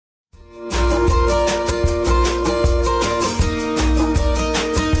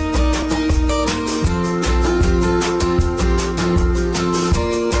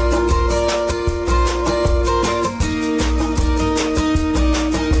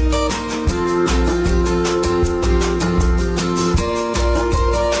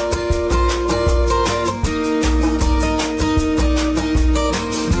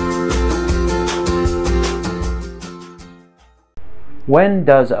When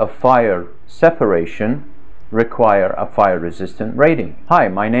does a fire separation require a fire resistant rating? Hi,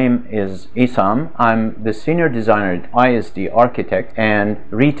 my name is Isam. I'm the senior designer at ISD Architect and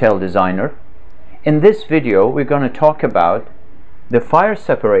retail designer. In this video, we're going to talk about the fire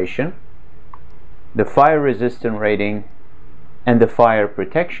separation, the fire resistant rating, and the fire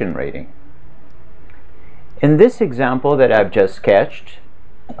protection rating. In this example that I've just sketched,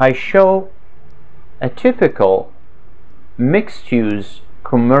 I show a typical mixed-use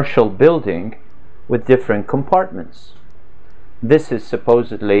commercial building with different compartments. This is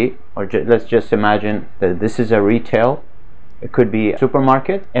supposedly, or let's just imagine that this is a retail, it could be a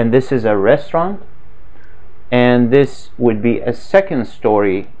supermarket, and this is a restaurant, and this would be a second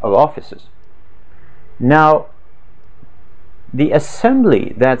story of offices. Now, the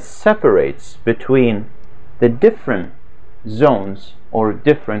assembly that separates between the different zones or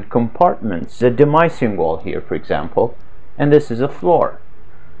different compartments, the demising wall here, for example, and this is a floor.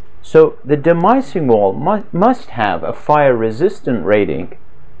 So the demising wall must have a fire resistant rating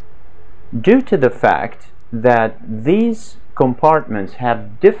due to the fact that these compartments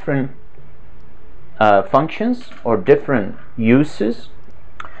have different functions or different uses.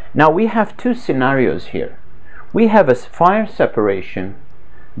 Now we have two scenarios here. We have a fire separation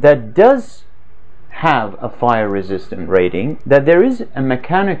that does have a fire resistant rating, that there is a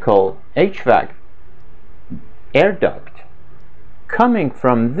mechanical HVAC air duct coming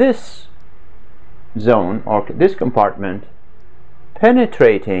from this zone or this compartment,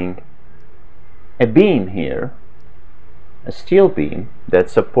 penetrating a beam here, a steel beam that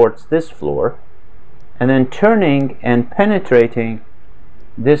supports this floor, and then turning and penetrating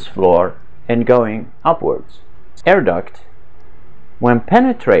this floor and going upwards. Air duct, when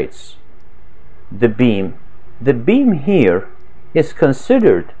penetrates the beam here is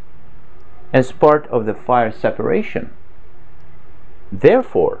considered as part of the fire separation.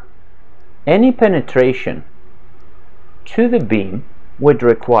 Therefore, any penetration to the beam would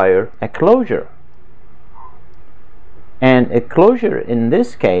require a closure. And a closure in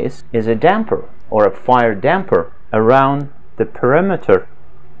this case is a damper or a fire damper around the perimeter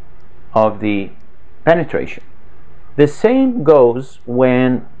of the penetration. The same goes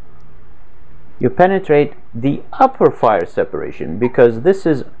when you penetrate the upper fire separation, because this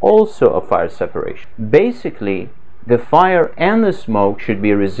is also a fire separation. Basically, the fire and the smoke should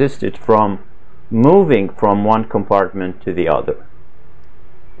be resisted from moving from one compartment to the other.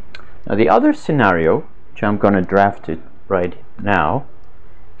 Now the other scenario, which I'm going to draft it right now,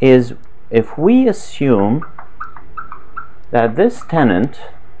 is if we assume that this tenant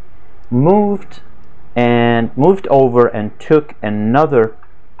moved over and took another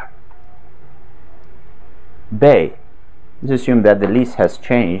bay. Let's assume that the lease has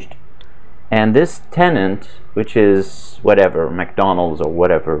changed, and this tenant, which is whatever, McDonald's or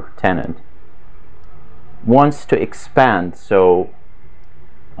whatever tenant, wants to expand. So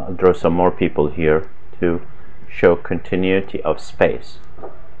I'll draw some more people here to show continuity of space.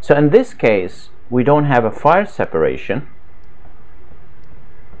 So in this case, we don't have a fire separation.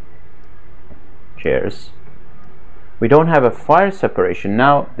 Chairs. We don't have a fire separation.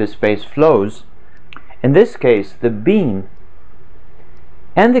 Now the space flows. In this case, the beam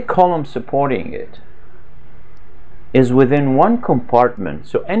and the column supporting it is within one compartment,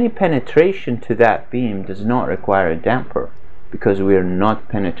 so any penetration to that beam does not require a damper because we are not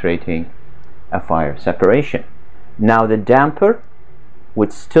penetrating a fire separation. Now the damper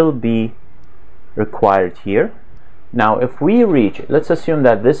would still be required here. Now if we reach, let's assume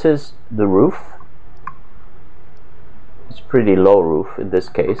that this is the roof. It's pretty low roof in this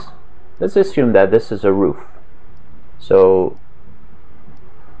case. Let's assume that this is a roof. So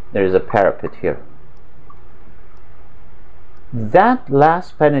there is a parapet here. That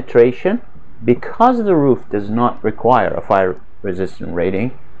last penetration, because the roof does not require a fire resistant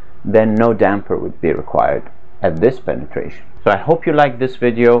rating, then no damper would be required at this penetration. So I hope you like this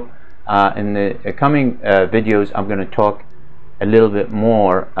video. In the coming videos, I'm going to talk a little bit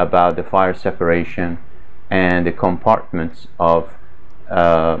more about the fire separation and the compartments of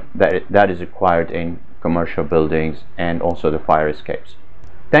that is required in commercial buildings, and also the fire escapes.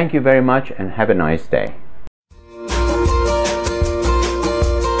 Thank you very much and have a nice day.